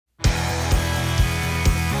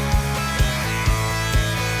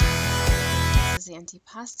Auntie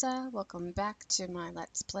Pasta. Welcome back to my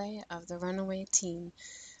Let's Play of the Runaway Teen.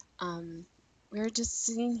 We're just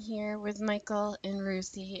sitting here with Michael and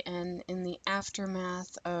Ruthie and in the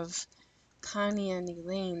aftermath of Connie and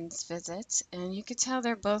Elaine's visit, and you could tell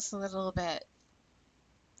they're both a little bit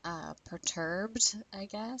perturbed, I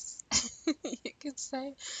guess you could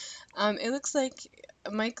say. It looks like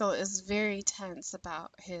Michael is very tense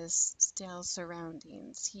about his stale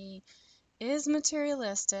surroundings. He is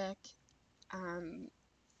materialistic.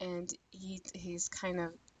 And he's kind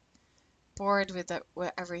of bored with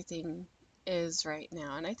what everything is right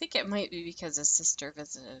now. And I think it might be because his sister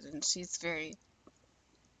visited and she's very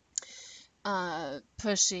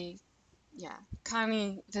pushy. Yeah,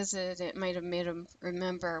 Connie visited. It might have made him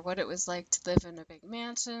remember what it was like to live in a big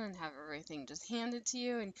mansion and have everything just handed to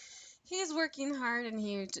you. And he's working hard, and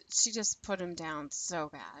she just put him down so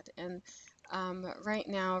bad. And right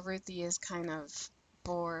now, Ruthie is kind of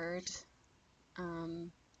bored.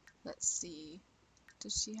 Let's see.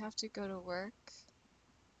 Does she have to go to work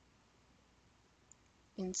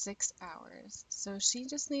in 6 hours? So she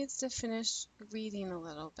just needs to finish reading a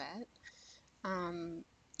little bit.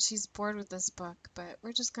 She's bored with this book, but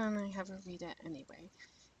we're just gonna have her read it anyway.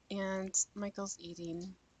 And Michael's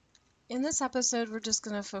eating. In this episode, we're just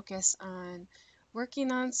gonna focus on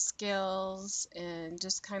working on skills and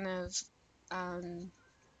just kind of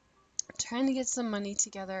trying to get some money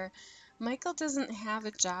together. Michael doesn't have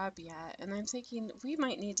a job yet, and I'm thinking we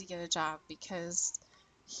might need to get a job because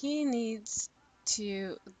they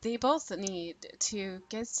both need to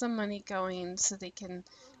get some money going so they can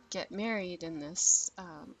get married in this,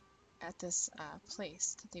 at this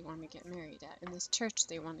place that they want to get married at, in this church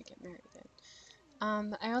they want to get married in.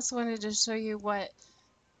 I also wanted to show you what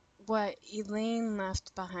Elaine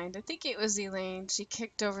left behind. I think it was Elaine. She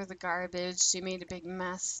kicked over the garbage. She made a big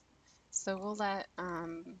mess. So we'll let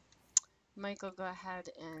Michael go ahead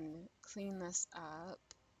and clean this up.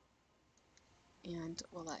 And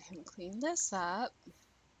we'll let him clean this up.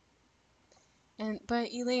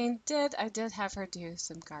 But Elaine I did have her do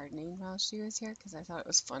some gardening while she was here because I thought it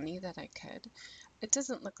was funny that I could. It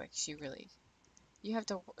doesn't look like she really. He has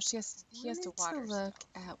to water. Look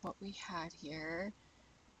at what we had here.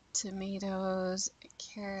 Tomatoes,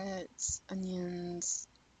 carrots, onions.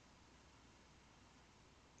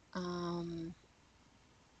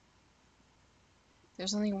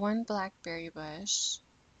 There's only one blackberry bush.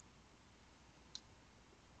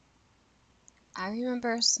 I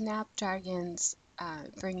remember Snapdragons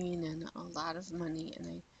bringing in a lot of money, and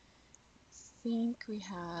I think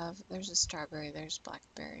there's a strawberry, there's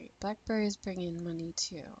blackberry. Blackberry is bringing money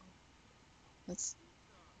too. Is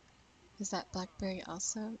that blackberry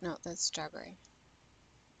also? No, that's strawberry.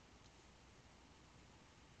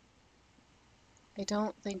 I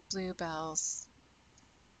don't think Bluebell's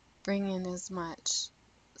bring in as much.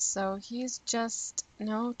 So he's just,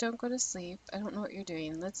 no, don't go to sleep. I don't know what you're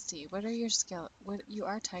doing. Let's see. What are your you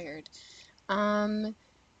are tired.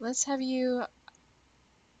 Let's have you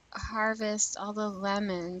harvest all the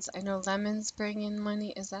lemons. I know lemons bring in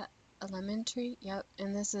money. Is that a lemon tree? Yep.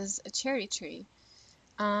 And this is a cherry tree.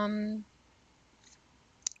 Let's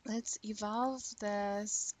evolve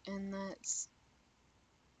this and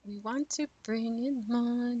we want to bring in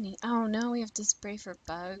money. Oh no, we have to spray for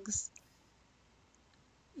bugs.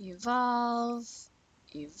 Evolve.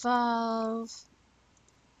 Evolve.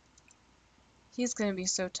 He's going to be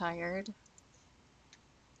so tired.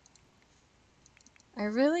 I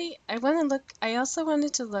also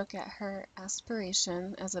wanted to look at her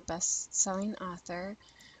aspiration as a best-selling author,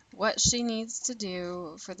 what she needs to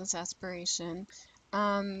do for this aspiration.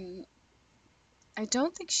 I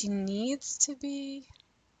don't think she needs to be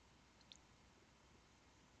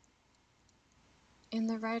in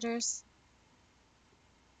the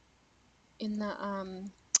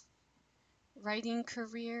writing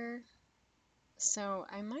career, so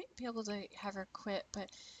I might be able to have her quit, but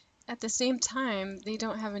at the same time, they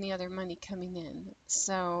don't have any other money coming in,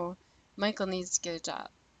 so Michael needs to get a job.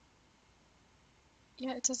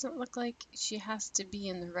 Yeah, it doesn't look like she has to be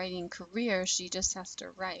in the writing career, she just has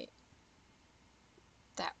to write.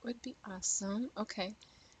 That would be awesome. Okay.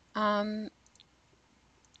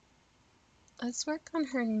 Let's work on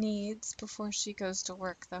her needs before she goes to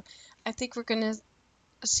work, though. I think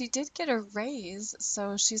she did get a raise,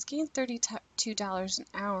 so she's getting $32 an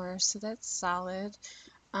hour, so that's solid.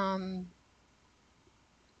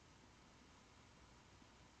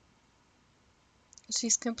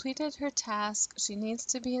 She's completed her task. She needs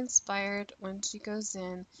to be inspired when she goes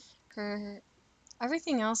in.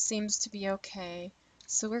 Everything else seems to be okay,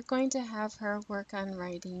 so we're going to have her work on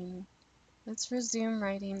writing. Let's resume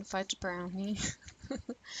writing Fudge Brownie.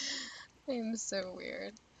 I'm so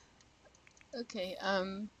weird. Okay,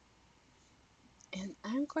 and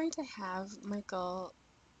I'm going to have Michael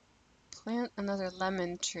plant another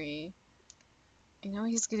lemon tree. I know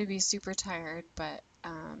he's going to be super tired, but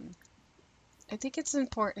I think it's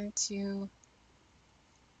important to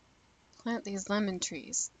plant these lemon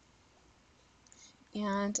trees.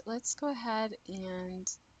 And let's go ahead and,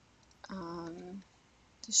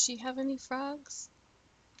 does she have any frogs?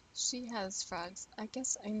 She has frogs. I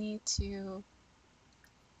guess I need to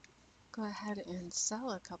go ahead and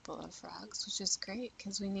sell a couple of frogs, which is great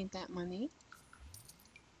because we need that money.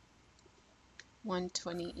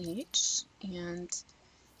 120 each. And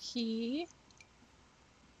he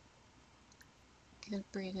can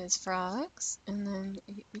breed his frogs, and then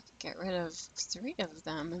we could get rid of 3 of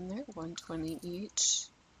them, and they're 120 each.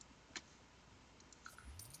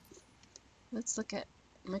 Let's look at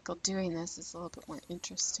Michael doing this. It's a little bit more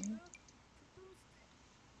interesting.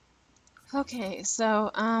 Okay,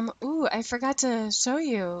 so, ooh, I forgot to show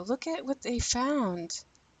you. Look at what they found.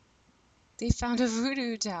 They found a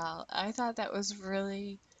voodoo doll. I thought that was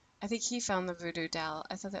really, I think he found the voodoo doll.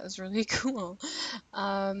 I thought that was really cool.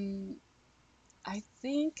 I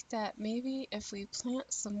think that maybe if we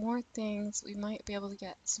plant some more things, we might be able to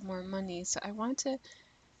get some more money. So I want to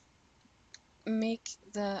make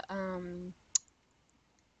the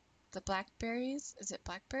blackberries, is it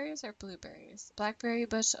blackberries or blueberries? Blackberry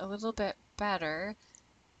bush a little bit better.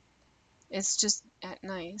 It's just at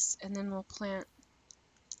nice, and then we'll plant,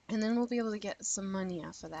 and then we'll be able to get some money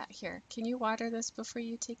off of that. Here, can you water this before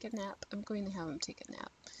you take a nap? I'm going to have him take a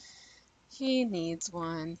nap. He needs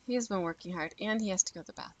one. He has been working hard, and he has to go to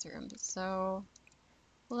the bathroom. So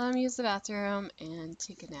let him use the bathroom and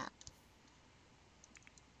take a nap.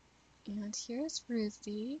 And here's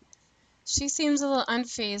Ruthie. She seems a little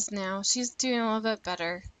unfazed now. She's doing a little bit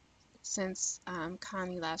better since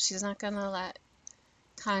Connie left. She's not going to let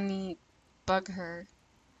Connie bug her,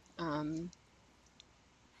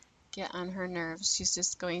 get on her nerves. She's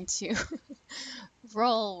just going to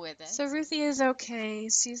roll with it. So Ruthie is okay.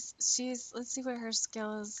 She's let's see what her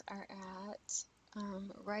skills are at.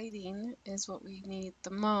 Writing is what we need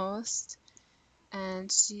the most,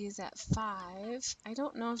 and she's at 5. I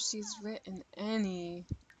don't know if she's written anything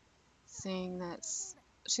that's.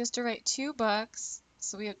 She has to write 2 books,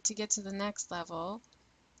 so we have to get to the next level,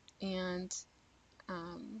 and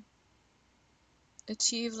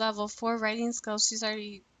achieve level 4 writing skills. She's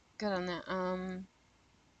already good on that.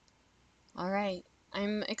 All right.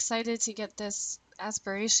 I'm excited to get this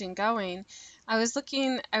aspiration going. I was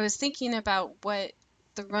thinking about what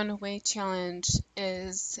the Runaway challenge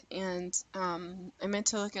is, and I meant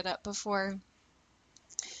to look it up before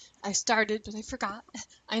I started, but I forgot.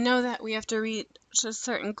 I know that we have to reach a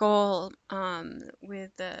certain goal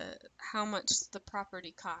with how much the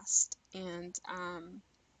property cost, and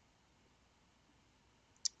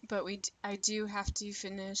but I do have to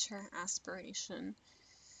finish her aspiration.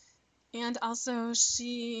 And also,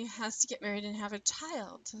 she has to get married and have a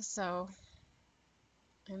child, so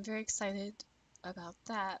I'm very excited about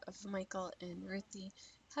that, of Michael and Ruthie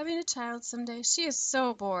having a child someday. She is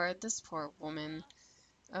so bored, this poor woman.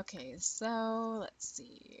 Okay, so let's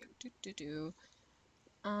see.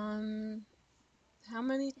 How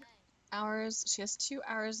many hours? She has 2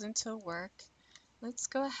 hours until work. Let's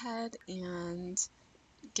go ahead and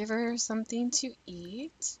give her something to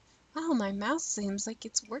eat. Wow, my mouse seems like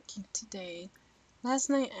it's working today. Last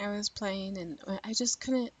night I was playing and I just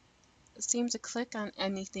couldn't seem to click on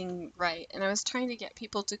anything right. And I was trying to get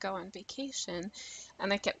people to go on vacation,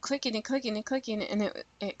 and I kept clicking and clicking and clicking, and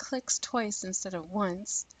it clicks twice instead of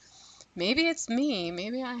once. Maybe it's me.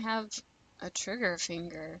 Maybe I have a trigger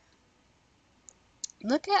finger.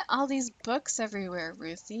 Look at all these books everywhere,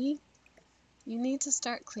 Ruthie. You need to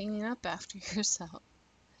start cleaning up after yourself.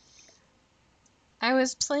 I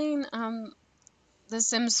was playing The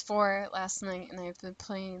Sims 4 last night, and I've been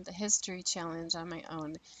playing the history challenge on my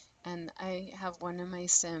own. And I have one of my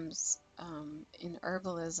Sims in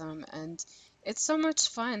herbalism, and it's so much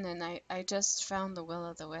fun. And I just found the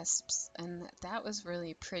Will-o'-the-Wisps, and that was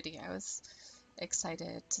really pretty. I was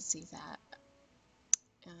excited to see that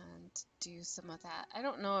and do some of that. I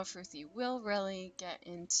don't know if Ruthie will really get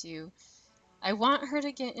into. I want her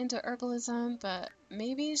to get into herbalism, but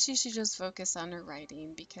maybe she should just focus on her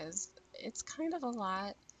writing because it's kind of a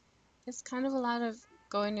lot. It's kind of a lot of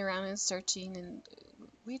going around and searching, and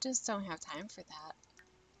we just don't have time for that.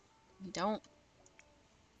 We don't.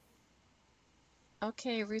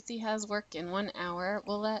 Okay, Ruthie has work in 1 hour.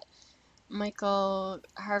 We'll let Michael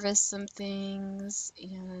harvest some things,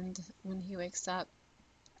 and when he wakes up,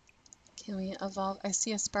 can we evolve? I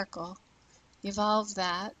see a sparkle. Evolve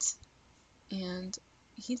that. and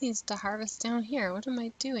he needs to harvest down here. What am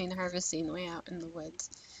I doing harvesting way out in the woods?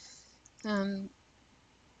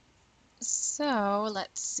 So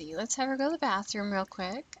let's see. Let's have her go to the bathroom real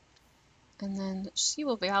quick, and then she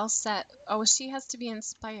will be all set. Oh, she has to be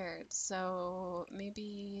inspired, so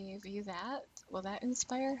maybe view that. Will that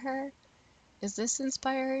inspire her? Is this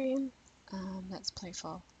inspiring? That's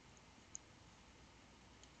playful.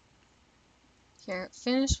 Here,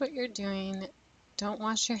 finish what you're doing. Don't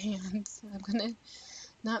wash your hands. I'm gonna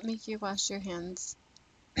not make you wash your hands.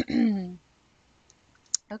 Okay,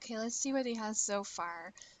 let's see what he has so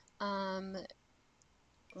far.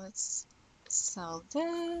 Let's sell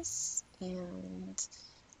this, and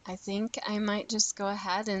I think I might just go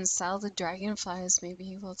ahead and sell the dragonflies. Maybe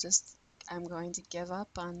he will just, I'm going to give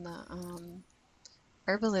up on the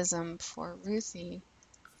herbalism for Ruthie.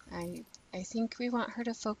 I think we want her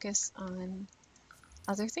to focus on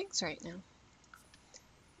other things right now.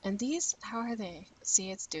 And these, how are they? See,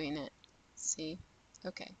 it's doing it. See?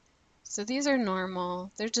 Okay. So these are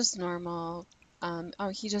normal. They're just normal. Oh,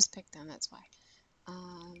 he just picked them, that's why.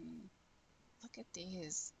 Look at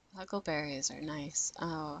these. Huckleberries are nice.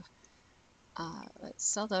 Oh, let's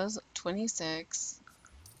sell those. 26.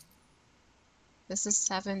 This is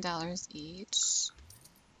 $7 each.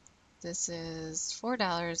 This is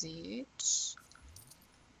 $4 each.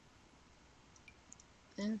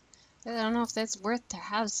 And I don't know if that's worth to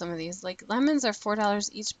have some of these. Like lemons are $4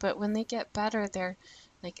 each, but when they get better, they're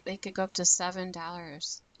like they could go up to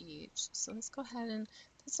 $7 each. So let's go ahead and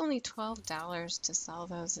that's only $12 to sell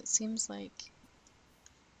those. It seems like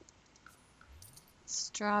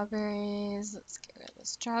strawberries. Let's get rid of the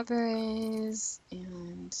strawberries.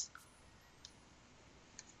 And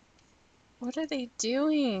what are they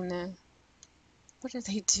doing? What are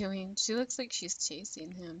they doing? She looks like she's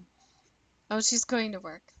chasing him. Oh, she's going to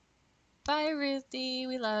work. Bye, Ruthie.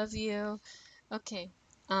 We love you. Okay.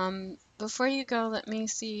 Before you go, let me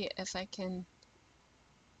see if I can.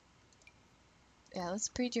 Yeah, let's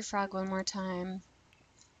breed your frog one more time.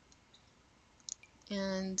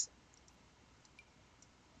 And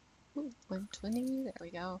 120. There we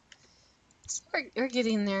go. So we're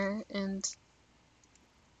getting there, and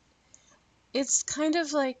it's kind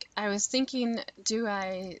of like I was thinking, do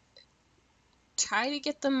I try to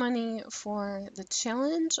get the money for the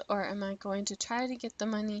challenge, or am I going to try to get the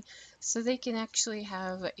money so they can actually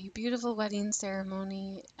have a beautiful wedding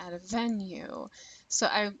ceremony at a venue? So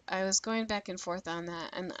I was going back and forth on that,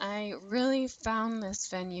 and I really found this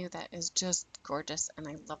venue that is just gorgeous, and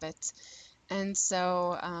I love it. And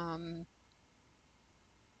so,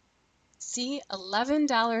 see,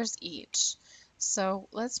 $11 each. So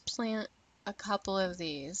let's plant a couple of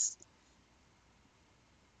these.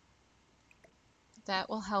 That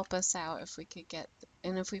will help us out if we could get,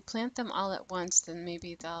 and if we plant them all at once, then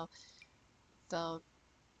maybe they'll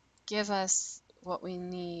give us what we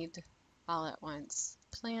need all at once.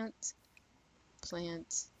 Plant,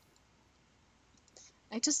 plant.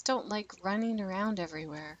 I just don't like running around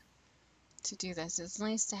everywhere to do this. It's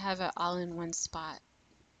nice to have it all in one spot.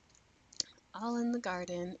 All in the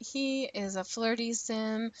garden. He is a flirty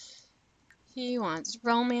sim. He wants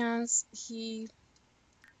romance.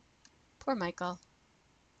 Poor Michael.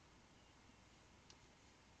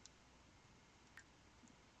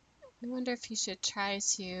 I wonder if he should try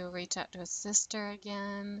to reach out to his sister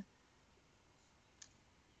again.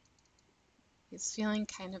 He's feeling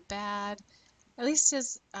kind of bad. At least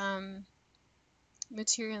his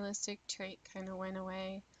materialistic trait kind of went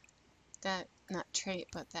away. That, not trait,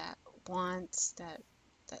 but that want, that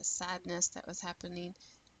sadness that was happening.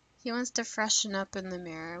 He wants to freshen up in the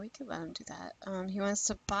mirror. We could let him do that. He wants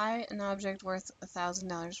to buy an object worth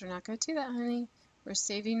 $1,000. We're not going to do that, honey. We're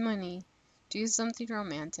saving money. Do something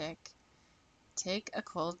romantic. Take a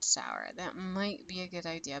cold shower. That might be a good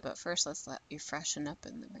idea, but first let's let you freshen up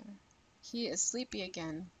in the mirror. He is sleepy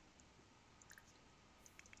again.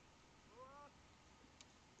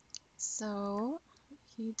 So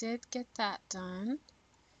he did get that done.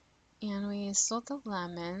 And we sold the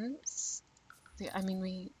lemons.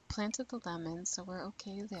 We planted the lemons, so we're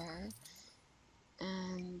okay there.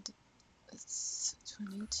 And it's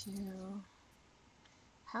 22.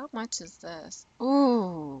 How much is this?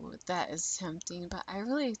 Ooh, that is tempting, but I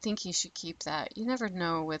really think he should keep that. You never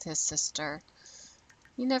know with his sister.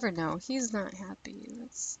 You never know. He's not happy.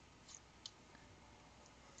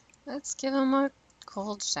 Let's give him a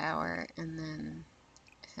cold shower and then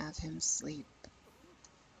have him sleep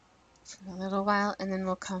for a little while, and then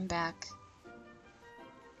we'll come back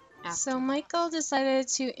after. So Michael decided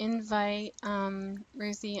to invite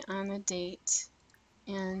Ruthie on a date,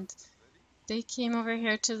 and They came over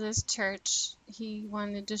here to this church. He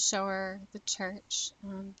wanted to show her the church.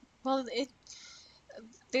 Well,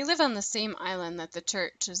 they live on the same island that the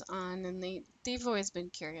church is on, and they've always been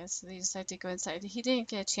curious. So they decided to go inside. He didn't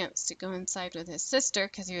get a chance to go inside with his sister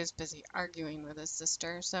because he was busy arguing with his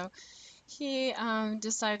sister. So he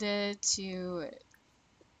decided to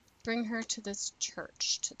bring her to this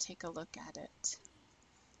church to take a look at it.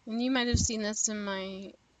 And you might have seen this in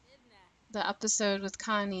the episode with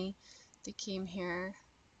Connie. They came here.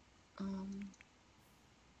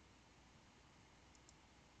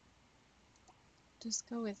 Just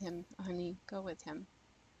go with him, honey. Go with him.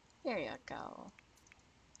 There you go.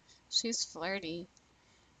 She's flirty.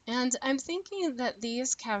 And I'm thinking that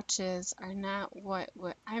these couches are not what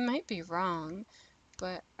I might be wrong,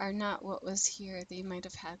 but are not what was here. They might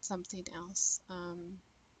have had something else.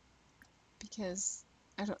 Because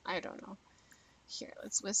I don't know. Here,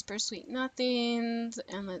 let's whisper sweet nothings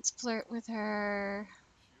and let's flirt with her.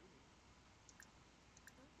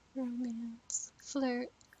 Romance,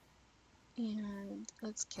 flirt, and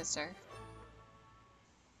let's kiss her.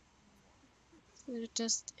 They're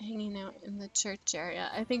just hanging out in the church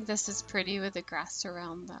area. I think this is pretty with the grass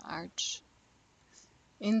around the arch.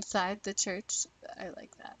 Inside the church, I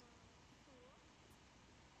like that.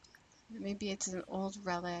 Maybe it's an old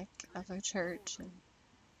relic of a church.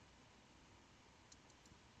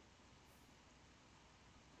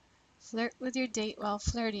 Flirt with your date while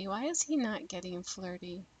flirty. Why is he not getting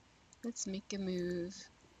flirty? Let's make a move.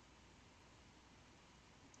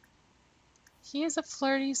 He is a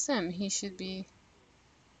flirty sim. He should be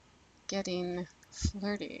getting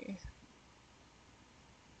flirty.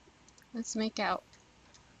 Let's make out.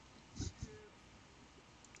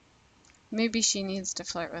 Maybe she needs to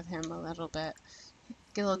flirt with him a little bit.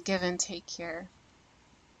 Get a little give and take here.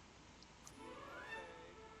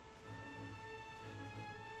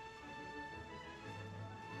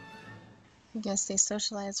 I guess they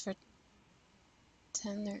socialized for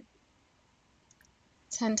 10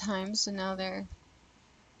 times, so now they're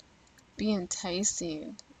being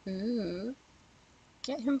enticing. Ooh,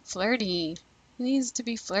 get him flirty. He needs to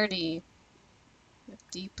be flirty. Look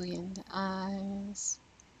deeply in the eyes.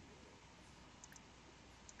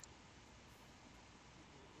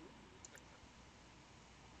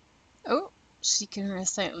 Oh, she can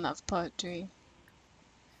recite love poetry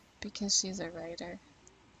because she's a writer.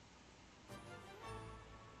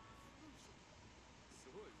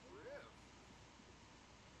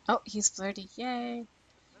 Oh, he's flirty. Yay.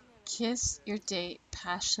 Kiss your date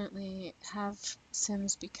passionately. Have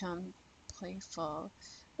Sims become playful.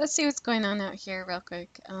 Let's see what's going on out here real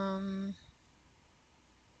quick. There's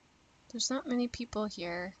not many people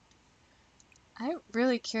here. I'm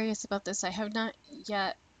really curious about this. I have not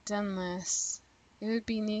yet done this. It would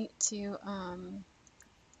be neat to,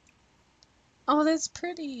 oh, that's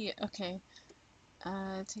pretty. Okay.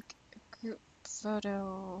 Take a group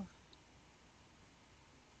photo.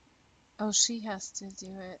 Oh, she has to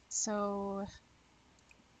do it. So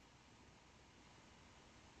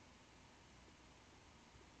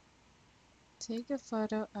take a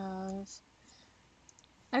photo of,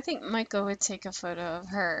 I think Michael would take a photo of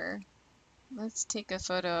her. Let's take a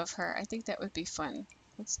photo of her. I think that would be fun.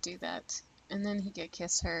 Let's do that. And then he could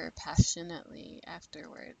kiss her passionately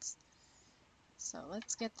afterwards. So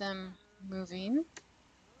let's get them moving.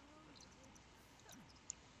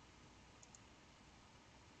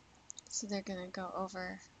 So they're gonna go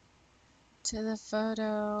over to the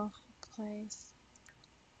photo place.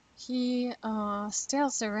 He,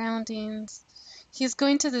 stale surroundings. He's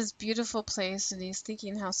going to this beautiful place and he's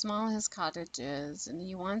thinking how small his cottage is and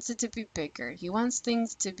he wants it to be bigger. He wants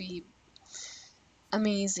things to be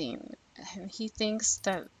amazing. And he thinks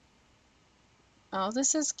that, oh,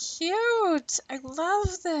 this is cute. I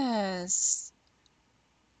love this.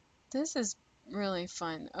 This is really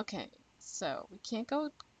fun. Okay, so we can't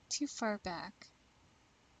go too far back.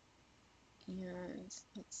 And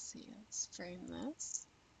let's see, let's frame this.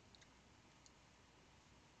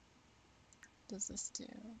 What does this do?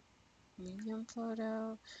 Medium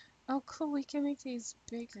photo. Oh, cool, we can make these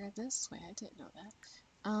bigger this way. I didn't know that.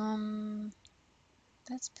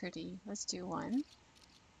 That's pretty. Let's do one.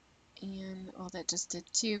 And, oh, that just did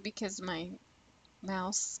two because my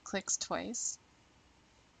mouse clicks twice.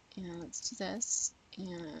 And let's do this.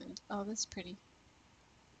 And, oh, that's pretty.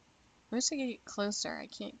 I wish I could get closer. I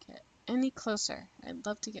can't get any closer. I'd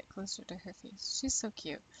love to get closer to her face. She's so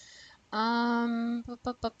cute.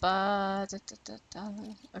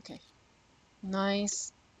 Okay.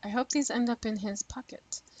 Nice. I hope these end up in his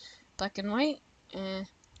pocket. Black and white.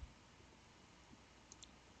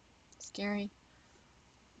 Scary.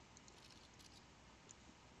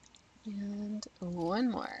 And one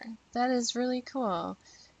more. That is really cool.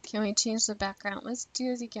 Can we change the background? Let's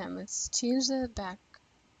do it again. Let's change the back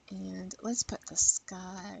and let's put the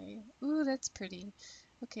sky. Ooh, that's pretty.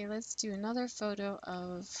 Okay, let's do another photo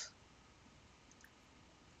of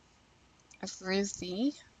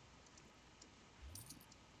Ruthie.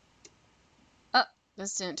 Oh,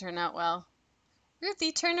 this didn't turn out well.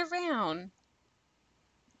 Ruthie, turn around.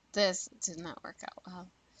 This did not work out well.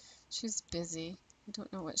 She's busy. I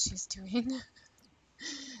don't know what she's doing.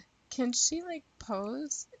 Can she like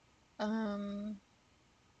pose? 10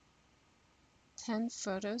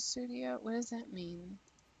 photo studio? What does that mean?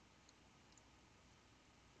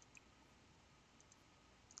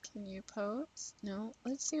 Can you pose? No.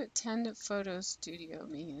 Let's see what 10 photo studio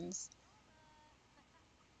means.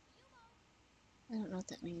 I don't know what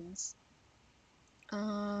that means.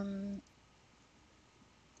 Come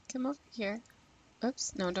over here.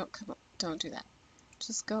 Oops, no, don't come up. Don't do that.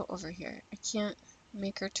 Just go over here. I can't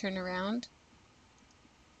make her turn around.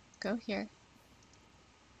 Go here.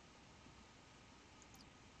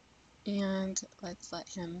 And let's let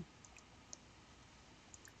him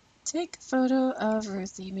take a photo of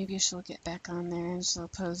Ruthie. Maybe she'll get back on there and she'll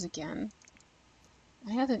pose again.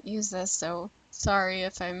 I haven't used this, so sorry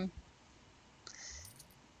if I'm...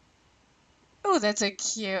 Oh, that's a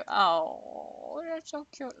cute... Oh, that's so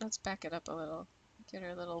cute. Let's back it up a little. Get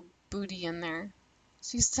her little booty in there.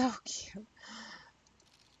 She's so cute.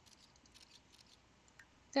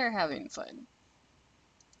 They're having fun.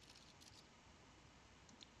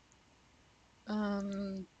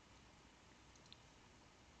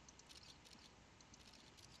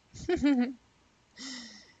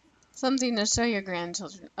 Something to show your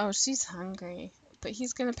grandchildren. Oh, she's hungry. But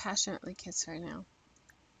he's gonna passionately kiss her now.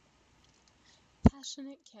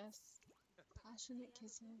 Passionate kiss. Passionate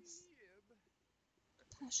kisses.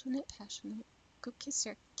 Passionate, passionate. Go kiss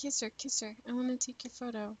her. Kiss her, kiss her. I want to take your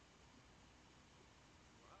photo.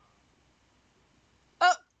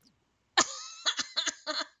 Oh!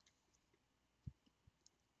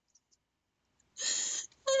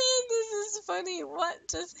 This is funny. What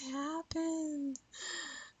just happened?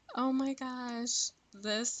 Oh my gosh.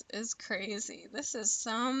 This is crazy. This is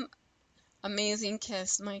some amazing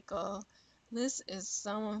kiss, Michael. This is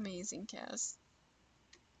some amazing kiss.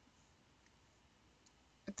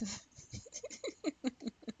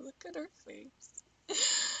 Look at her face.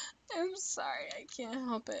 I'm sorry, I can't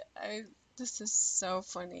help it. This is so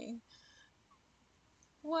funny.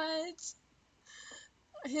 What?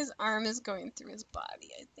 His arm is going through his body,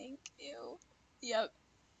 I think. Ew. Yep.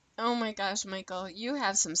 Oh my gosh, Michael, you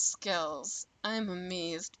have some skills. I'm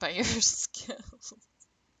amazed by your skills.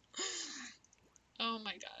 Oh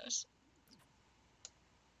my gosh.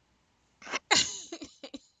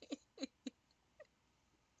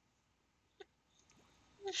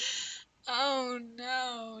 Oh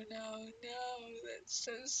no, no, no. That's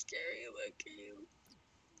so scary looking.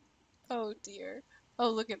 Oh dear.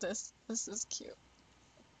 Oh, look at this. This is cute.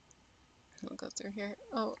 We'll go through here.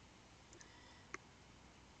 Oh,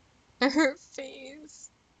 her face.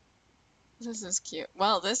 This is cute.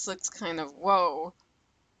 Well, this looks kind of, whoa.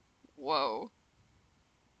 Whoa.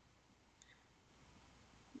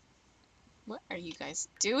 What are you guys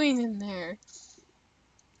doing in there?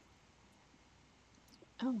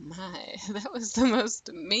 Oh my, that was the most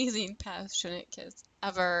amazing passionate kiss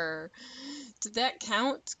ever. Did that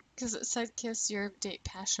count? Because it said kiss your date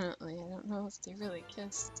passionately. I don't know if they really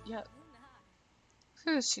kissed. Yep.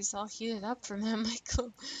 Whew, she's all heated up from that,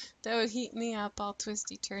 Michael. That would heat me up all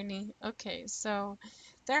twisty-turny. Okay, so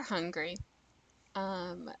they're hungry.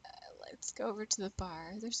 Um, let's go over to the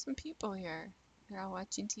bar. There's some people here. They're all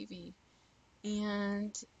watching TV.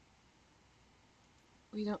 And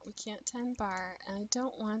we can't tend bar, and I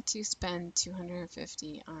don't want to spend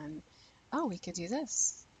 250 on, oh, we could do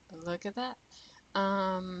this. Look at that.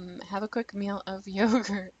 Have a quick meal of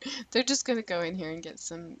yogurt. They're just gonna go in here and get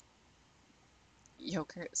some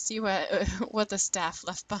yogurt, see what what the staff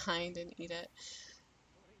left behind and eat it.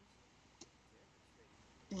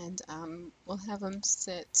 And we'll have them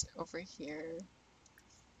sit over here.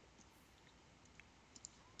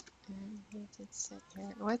 And he could sit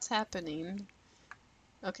here. What's happening?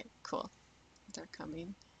 Okay, cool. They're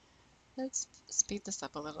coming. Let's speed this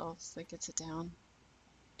up a little so they can sit down.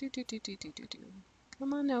 Do do do do do do do.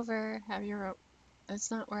 Come on over. Have your rope.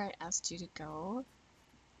 That's not where I asked you to go.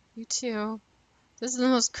 You too. This is the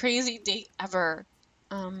most crazy date ever.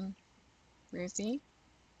 Ruthie,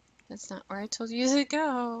 that's not where I told you to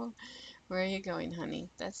go. Where are you going, honey?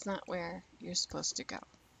 That's not where you're supposed to go.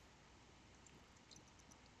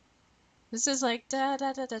 This is like da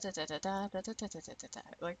da da da da da da da da da da da da da,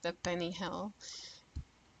 like the Benny Hill.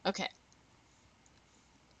 Okay.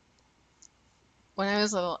 When I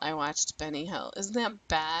was little, I watched Benny Hill. Isn't that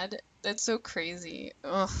bad? That's so crazy.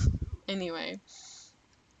 Ugh. Anyway,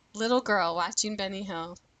 little girl watching Benny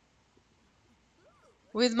Hill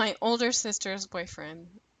with my older sister's boyfriend,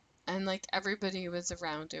 and like everybody was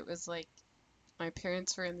around. It was like my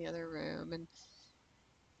parents were in the other room, and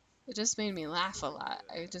it just made me laugh a lot.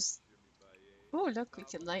 Oh, look, we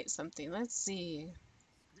can light something. Let's see.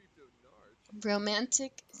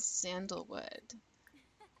 Romantic sandalwood.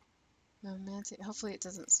 Romantic. Hopefully, it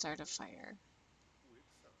doesn't start a fire.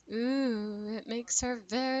 Ooh, it makes her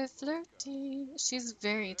very flirty. She's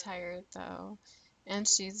very tired though, and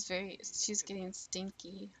she's getting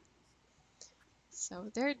stinky.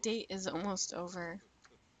 So their date is almost over.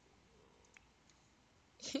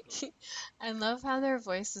 I love how their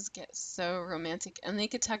voices get so romantic, and they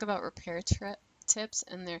could talk about repair tips,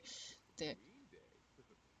 and they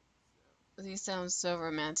these sound so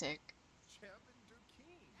romantic.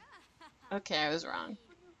 Okay, I was wrong.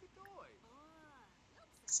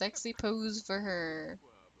 Sexy pose for her.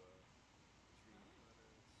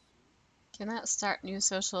 Cannot start new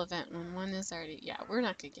social event when one is already. Yeah, we're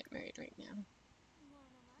not gonna get married right now.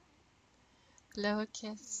 Blow a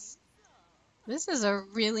kiss. This is a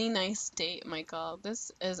really nice date, Michael.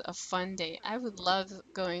 This is a fun date. I would love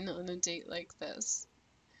going on a date like this.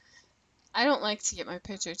 I don't like to get my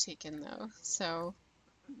picture taken though, so,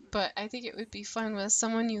 but I think it would be fun with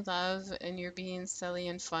someone you love and you're being silly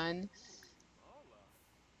and fun.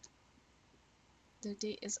 The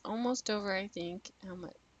date is almost over, I think. How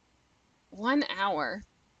much? 1 hour.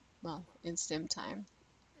 Well, in sim time.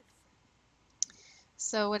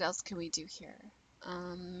 So what else can we do here?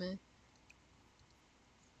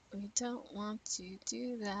 We don't want to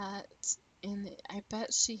do that. And I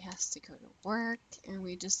bet she has to go to work, and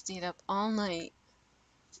we just stayed up all night.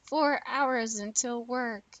 4 hours until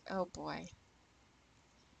work. Oh boy.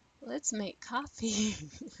 Let's make coffee.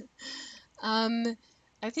 Um,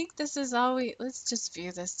 I think this is all let's just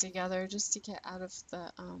view this together just to get out of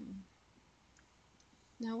the,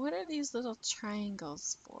 now what are these little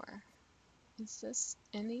triangles for? Is this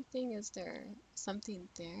anything? Is there something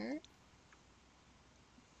there?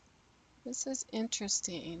 This is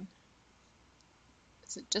interesting.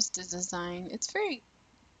 Is it just a design?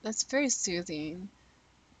 That's very soothing.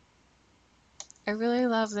 I really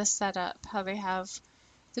love this setup, how they have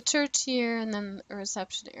the church here and then a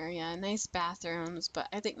reception area, nice bathrooms, but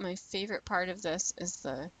I think my favorite part of this is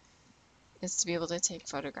to be able to take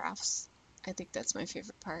photographs. I think that's my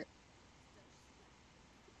favorite part.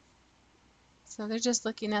 So they're just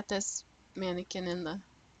looking at this mannequin in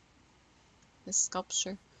this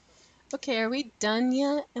sculpture. Okay, are we done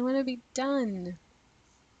yet? I want to be done.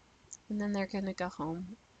 And then they're gonna go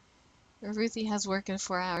home. Ruthie has work in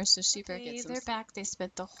 4 hours, so she better get some. They're back. They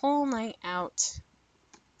spent the whole night out.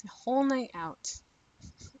 The whole night out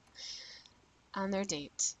on their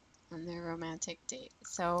date, on their romantic date.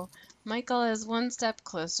 So Michael is one step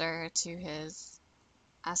closer to his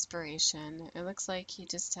aspiration. It looks like he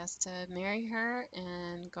just has to marry her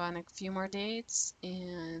and go on a few more dates.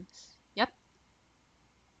 And yep,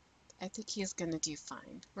 I think he's going to do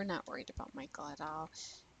fine. We're not worried about Michael at all.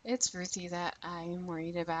 It's Ruthie that I'm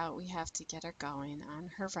worried about. We have to get her going on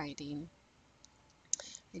her writing.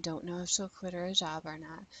 I don't know if she'll quit her job or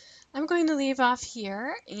not. I'm going to leave off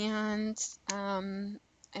here, and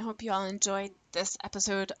I hope you all enjoyed this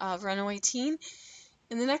episode of Runaway Teen.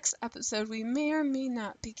 In the next episode, we may or may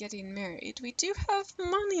not be getting married. We do have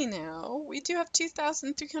money now. We do have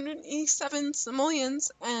 2,387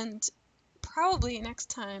 simoleons, and probably next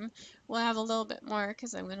time we'll have a little bit more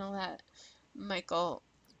because I'm going to let Michael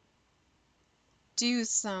do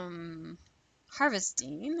some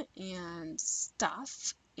harvesting and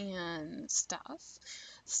stuff.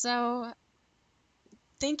 So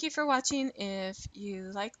thank you for watching. If you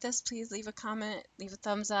like this, please leave a comment, leave a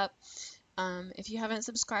thumbs up. If you haven't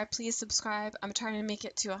subscribed, please subscribe. I'm trying to make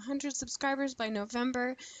it to 100 subscribers by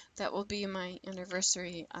November. That will be my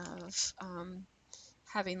anniversary of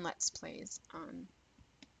having Let's Plays on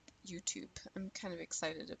YouTube. I'm kind of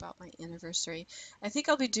excited about my anniversary. I think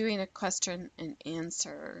I'll be doing a question and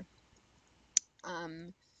answer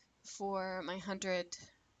for my 100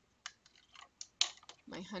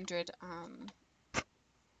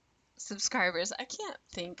 subscribers. I can't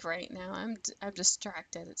think right now. I'm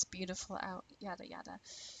distracted. It's beautiful out. Yada yada.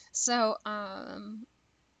 So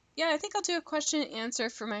yeah, I think I'll do a question and answer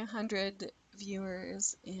for my 100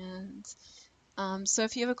 viewers. And so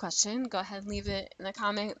if you have a question, go ahead and leave it in the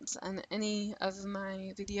comments on any of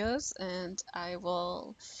my videos, and I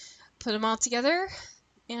will put them all together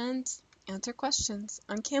and answer questions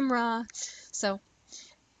on camera. So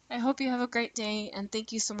I hope you have a great day, and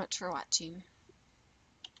thank you so much for watching.